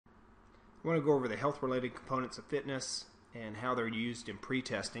I want to go over the health-related components of fitness and how they're used in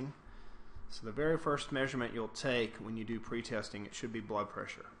pre-testing. So the very first measurement you'll take when you do pre-testing, it should be blood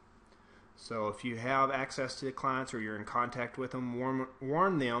pressure. So if you have access to the clients or you're in contact with them,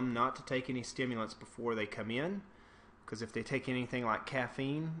 warn them not to take any stimulants before they come in, because if they take anything like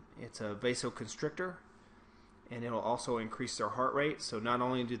caffeine, it's a vasoconstrictor, and it'll also increase their heart rate. So not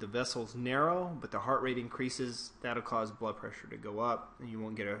only do the vessels narrow, but the heart rate increases. That'll cause blood pressure to go up, and you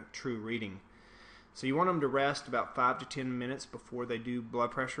won't get a true reading. So you want them to rest about 5 to 10 minutes before they do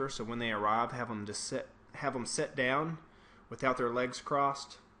blood pressure. So when they arrive, have them sit down without their legs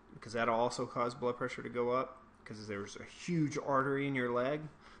crossed, because that'll also cause blood pressure to go up, because there's a huge artery in your leg,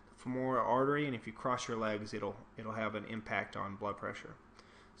 the femoral artery, and if you cross your legs, it'll have an impact on blood pressure.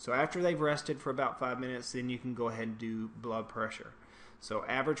 So after they've rested for about 5 minutes, then you can go ahead and do blood pressure. So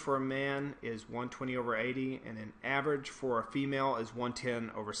average for a man is 120/80, and then average for a female is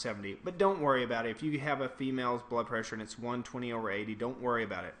 110/70. But don't worry about it. If you have a female's blood pressure and it's 120/80, don't worry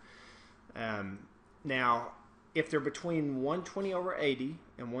about it. Now, if they're between 120/80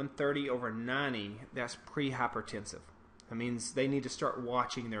 and 130/90, that's pre-hypertensive. That means they need to start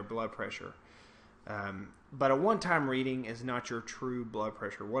watching their blood pressure. But a one-time reading is not your true blood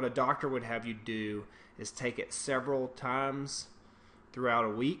pressure. What a doctor would have you do is take it several times throughout a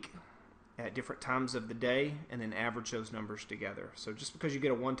week at different times of the day and then average those numbers together. So just because you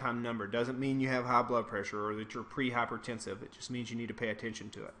get a one-time number doesn't mean you have high blood pressure or that you're pre-hypertensive. It just means you need to pay attention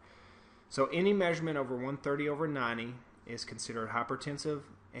to it. So any measurement over 130/90 is considered hypertensive,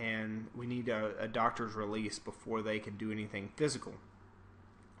 and we need a doctor's release before they can do anything physical.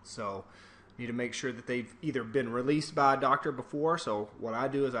 So you need to make sure that they've either been released by a doctor before. So what I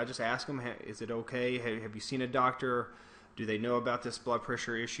do is I just ask them, is it okay? Have you seen a doctor? Do they know about this blood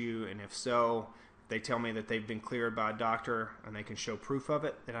pressure issue? And if so, if they tell me that they've been cleared by a doctor and they can show proof of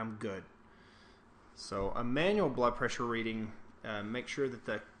it, then I'm good. So a manual blood pressure reading, make sure that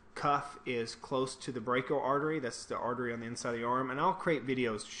the cuff is close to the brachial artery. That's the artery on the inside of the arm. And I'll create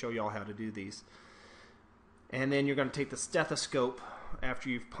videos to show you all how to do these. And then you're going to take the stethoscope after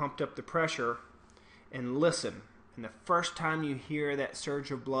you've pumped up the pressure and listen. And the first time you hear that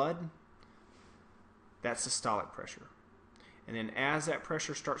surge of blood, that's systolic pressure. And then as that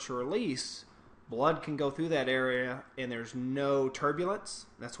pressure starts to release, blood can go through that area and there's no turbulence.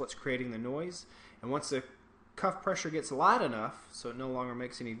 That's what's creating the noise. And once the cuff pressure gets light enough so it no longer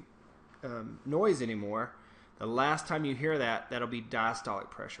makes any noise anymore, the last time you hear that, that'll be diastolic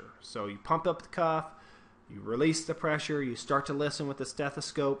pressure. So you pump up the cuff, you release the pressure, you start to listen with the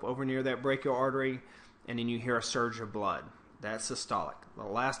stethoscope over near that brachial artery, and then you hear a surge of blood. That's systolic. The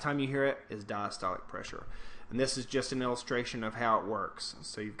last time you hear it is diastolic pressure. And this is just an illustration of how it works.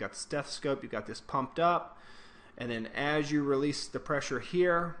 So you've got the stethoscope, you've got this pumped up, and then as you release the pressure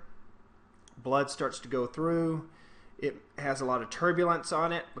here, blood starts to go through. It has a lot of turbulence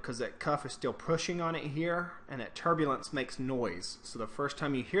on it because that cuff is still pushing on it here, and that turbulence makes noise. So the first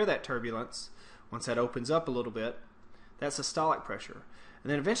time you hear that turbulence, once that opens up a little bit, that's systolic pressure.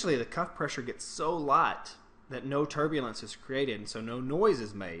 And then eventually the cuff pressure gets so light that no turbulence is created, and so no noise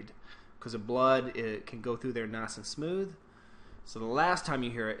is made because the blood, it can go through there nice and smooth. So the last time you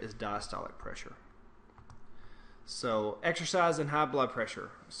hear it is diastolic pressure. So exercise and high blood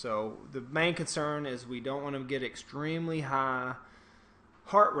pressure. So the main concern is we don't want to get extremely high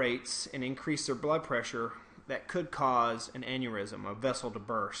heart rates and increase their blood pressure. That could cause an aneurysm, a vessel to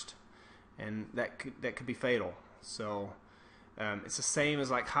burst, and that could be fatal. So it's the same as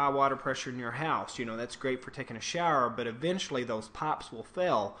like high water pressure in your house. You know, that's great for taking a shower, but eventually those pipes will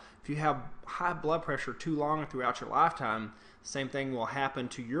fail. If you have high blood pressure too long throughout your lifetime, same thing will happen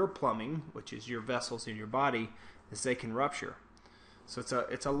to your plumbing, which is your vessels in your body, is they can rupture. So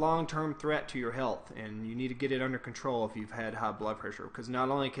it's a long-term threat to your health, and you need to get it under control if you've had high blood pressure, because not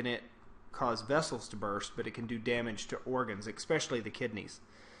only can it cause vessels to burst, but it can do damage to organs, especially the kidneys.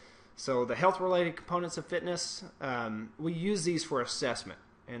 So the health-related components of fitness, we use these for assessment,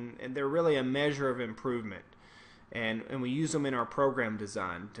 and they're really a measure of improvement. And we use them in our program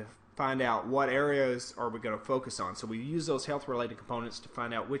design to find out what areas are we going to focus on. So we use those health-related components to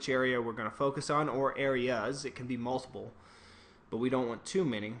find out which area we're going to focus on, or areas. It can be multiple, but we don't want too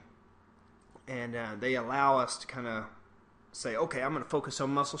many. And they allow us to kind of say, okay, I'm going to focus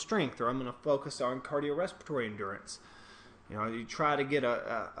on muscle strength, or I'm going to focus on cardiorespiratory endurance. You know, you try to get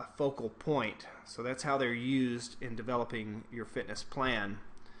a focal point. So that's how they're used in developing your fitness plan.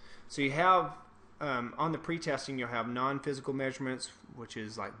 So you have, on the pre-testing, you'll have non-physical measurements, which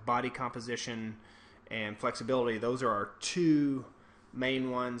is like body composition and flexibility. Those are our two main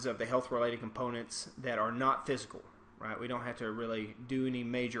ones of the health-related components that are not physical. right? We don't have to really do any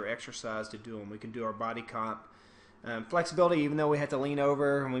major exercise to do them. We can do our body comp. Flexibility, even though we have to lean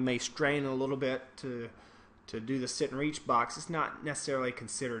over and we may strain a little bit to do the sit and reach box, it's not necessarily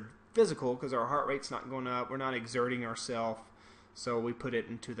considered physical because our heart rate's not going up. We're not exerting ourselves, so we put it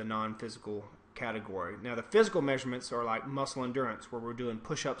into the non-physical category. Now, the physical measurements are like muscle endurance, where we're doing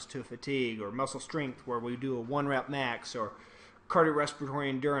push-ups to fatigue, or muscle strength, where we do a 1-rep max, or cardiorespiratory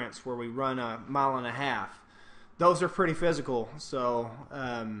endurance, where we run a 1.5 miles. Those are pretty physical, so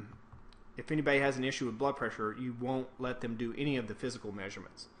if anybody has an issue with blood pressure, you won't let them do any of the physical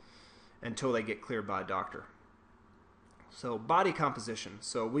measurements until they get cleared by a doctor. So body composition.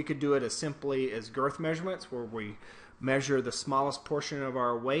 So we could do it as simply as girth measurements, where we measure the smallest portion of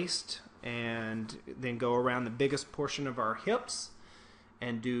our waist and then go around the biggest portion of our hips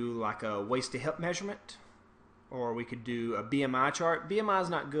and do like a waist to hip measurement. Or we could do a BMI chart. BMI is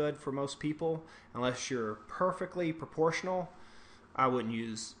not good for most people unless you're perfectly proportional. I wouldn't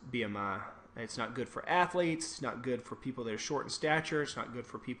use BMI. It's not good for athletes. It's not good for people that are short in stature. It's not good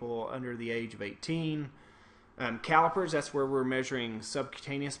for people under the age of 18. Calipers, that's where we're measuring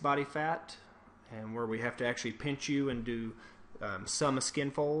subcutaneous body fat, and where we have to actually pinch you and do sum of skin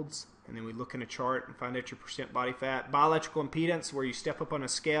folds, and then we look in a chart and find out your percent body fat. Bioelectrical impedance, where you step up on a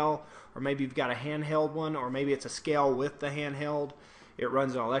scale, or maybe you've got a handheld one, or maybe it's a scale with the handheld. It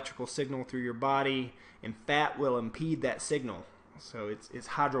runs an electrical signal through your body, and fat will impede that signal. So it's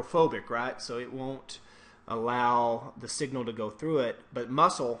hydrophobic, right? So it won't allow the signal to go through it. But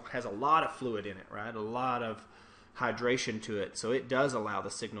muscle has a lot of fluid in it, right? A lot of hydration to it. So it does allow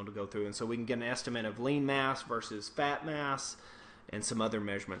the signal to go through. And so we can get an estimate of lean mass versus fat mass and some other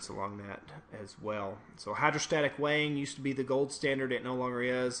measurements along that as well. So hydrostatic weighing used to be the gold standard. It no longer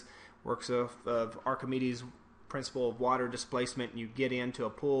is. Works of Archimedes' principle of water displacement. You get into a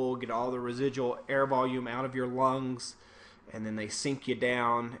pool, get all the residual air volume out of your lungs, and then they sink you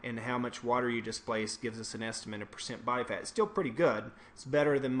down, and how much water you displace gives us an estimate of percent body fat. It's still pretty good. It's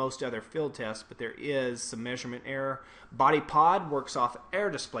better than most other field tests, but there is some measurement error. Body pod works off air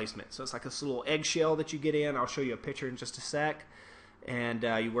displacement. So it's like this little eggshell that you get in. I'll show you a picture in just a sec. And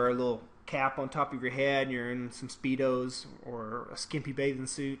you wear a little cap on top of your head, and you're in some Speedos or a skimpy bathing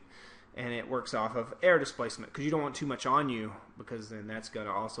suit, and it works off of air displacement because you don't want too much on you, because then that's going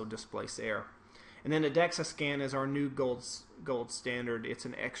to also displace air. And then the DEXA scan is our new gold standard. It's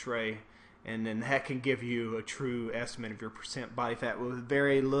an X-ray, and then that can give you a true estimate of your percent body fat with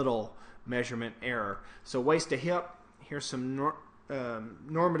very little measurement error. So waist to hip, here's some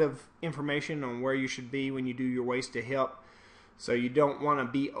normative information on where you should be when you do your waist to hip. So you don't want to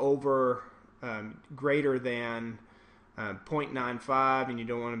be over greater than 0.95, and you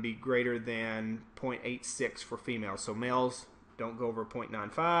don't want to be greater than 0.86 for females. So males don't go over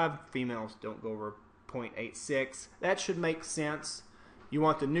 0.95, females don't go over 0.86. That should make sense. You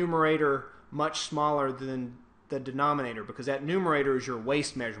want the numerator much smaller than the denominator, because that numerator is your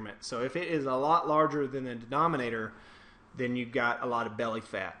waist measurement. So if it is a lot larger than the denominator, then you've got a lot of belly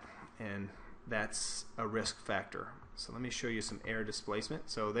fat, and that's a risk factor. So let me show you some air displacement.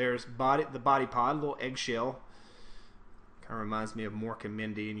 So there's the body pod, a little eggshell. Kind of reminds me of Mork and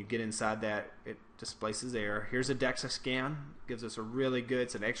Mindy, and you get inside that, it displaces air. Here's a DEXA scan. Gives us a really good,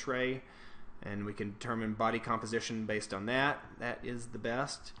 it's an X-ray, and we can determine body composition based on that. That is the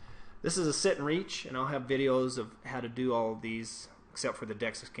best. This is a sit and reach, and I'll have videos of how to do all of these except for the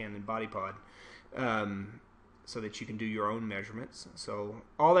DEXA scan and body pod, so that you can do your own measurements. So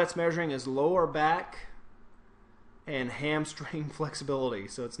all that's measuring is lower back and hamstring flexibility.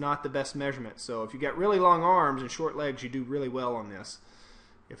 So it's not the best measurement. So if you got really long arms and short legs, you do really well on this.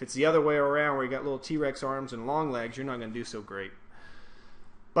 If it's the other way around, where you got little T-Rex arms and long legs, you're not going to do so great.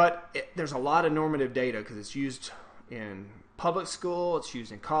 But there's a lot of normative data because it's used in public school, it's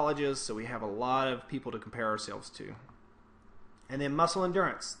used in colleges, so we have a lot of people to compare ourselves to. And then muscle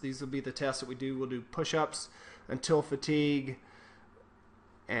endurance. These will be the tests that we do. We'll do push-ups until fatigue.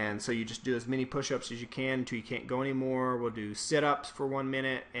 And so you just do as many push-ups as you can until you can't go anymore. We'll do sit-ups for 1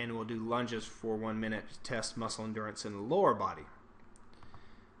 minute, and we'll do lunges for 1 minute to test muscle endurance in the lower body.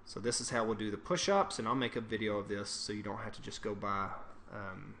 So this is how we'll do the push-ups, and I'll make a video of this so you don't have to just go by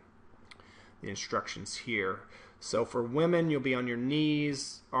the instructions here. So for women, you'll be on your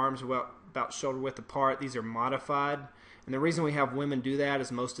knees, arms about shoulder width apart. These are modified. And the reason we have women do that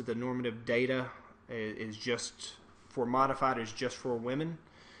is most of the normative data is just for modified, is just for women.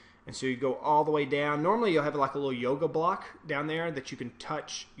 And so you go all the way down. Normally you'll have like a little yoga block down there that you can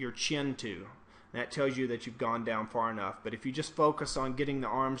touch your chin to. That tells you that you've gone down far enough. But if you just focus on getting the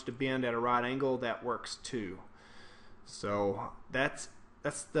arms to bend at a right angle, that works too. So that's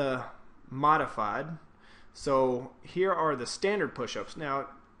the modified. So here are the standard push-ups. Now,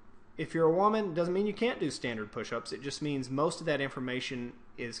 if you're a woman, it doesn't mean you can't do standard push-ups. It just means most of that information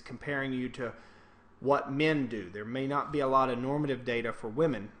is comparing you to what men do. There may not be a lot of normative data for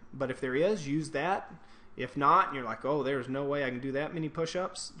women, but if there is, use that. If not, and you're like, oh, there's no way I can do that many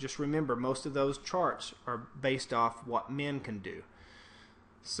push-ups, just remember most of those charts are based off what men can do.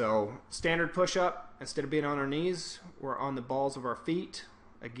 So standard push-up, instead of being on our knees, we're on the balls of our feet.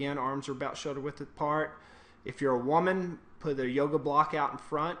 Again, arms are about shoulder width apart. If you're a woman, put a yoga block out in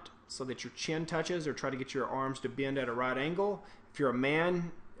front so that your chin touches, or try to get your arms to bend at a right angle. If you're a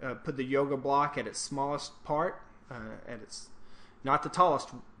man, put the yoga block at its smallest part, at its not the tallest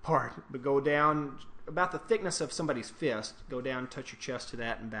part, but go down about the thickness of somebody's fist. Go down, touch your chest to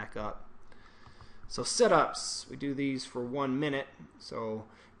that, and back up. So sit-ups, we do these for 1 minute. So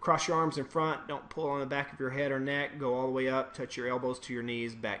cross your arms in front, don't pull on the back of your head or neck, go all the way up, touch your elbows to your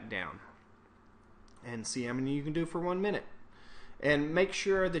knees, back down. And see how many you can do for 1 minute. And make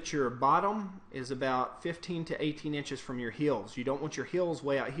sure that your bottom is about 15 to 18 inches from your heels. You don't want your heels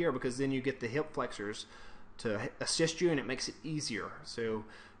way out here, because then you get the hip flexors to assist you and it makes it easier. So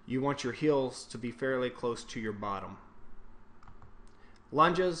you want your heels to be fairly close to your bottom.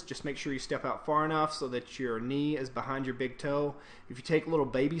 Lunges, just make sure you step out far enough so that your knee is behind your big toe. If you take little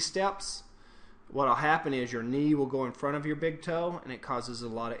baby steps, what will happen is your knee will go in front of your big toe, and it causes a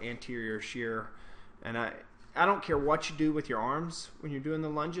lot of anterior shear. And I don't care what you do with your arms when you're doing the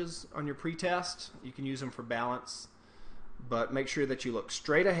lunges on your pre-test. You can use them for balance, but make sure that you look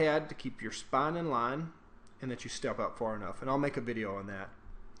straight ahead to keep your spine in line, and that you step out far enough. And I'll make a video on that.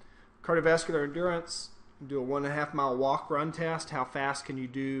 Cardiovascular endurance, do a 1.5 mile walk run test. How fast can you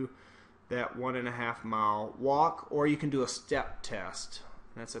do that 1.5 mile walk? Or you can do a step test.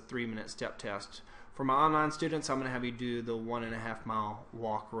 That's a 3-minute step test. For my online students, I'm going to have you do the 1.5 mile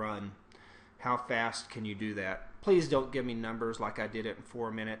walk run. How fast can you do that? Please don't give me numbers like I did it in 4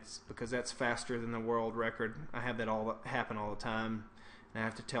 minutes, because that's faster than the world record. I have that happen all the time, and I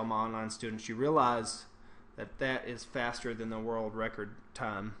have to tell my online students, you realize that that is faster than the world record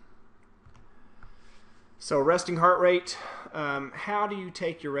time. So resting heart rate, how do you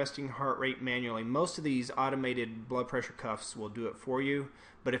take your resting heart rate manually? Most of these automated blood pressure cuffs will do it for you,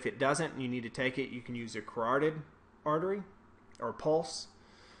 but if it doesn't and you need to take it, you can use a carotid artery or pulse.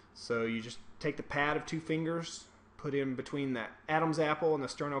 So you just take the pad of 2 fingers, put in between the Adam's apple and the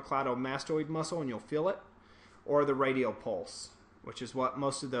sternocleidomastoid muscle, and you'll feel it. Or the radial pulse, which is what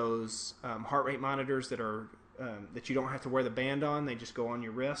most of those heart rate monitors that are that you don't have to wear the band on, they just go on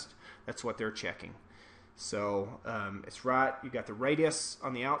your wrist. That's what they're checking. So it's right, you got the radius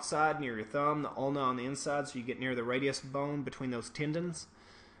on the outside near your thumb, the ulna on the inside, so you get near the radius bone between those tendons,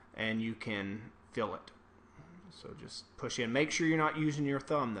 and you can feel it. So just push in. Make sure you're not using your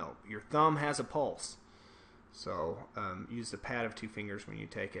thumb, though. Your thumb has a pulse. So use the pad of 2 fingers when you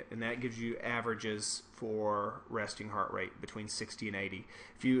take it. And that gives you averages for resting heart rate between 60 and 80.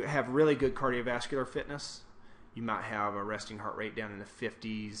 If you have really good cardiovascular fitness, you might have a resting heart rate down in the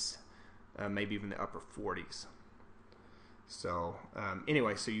 50s, maybe even the upper 40s. So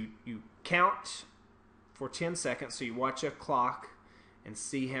anyway, so you count for 10 seconds. So you watch a clock and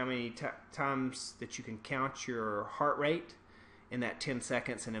see how many times that you can count your heart rate in that 10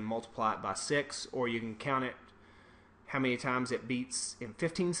 seconds, and then multiply it by 6, or you can count it how many times it beats in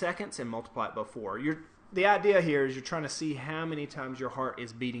 15 seconds and multiply it by 4. The idea here is you're trying to see how many times your heart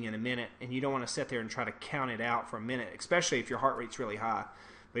is beating in a minute, and you don't want to sit there and try to count it out for a minute, especially if your heart rate's really high.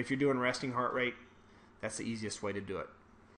 But if you're doing resting heart rate, that's the easiest way to do it.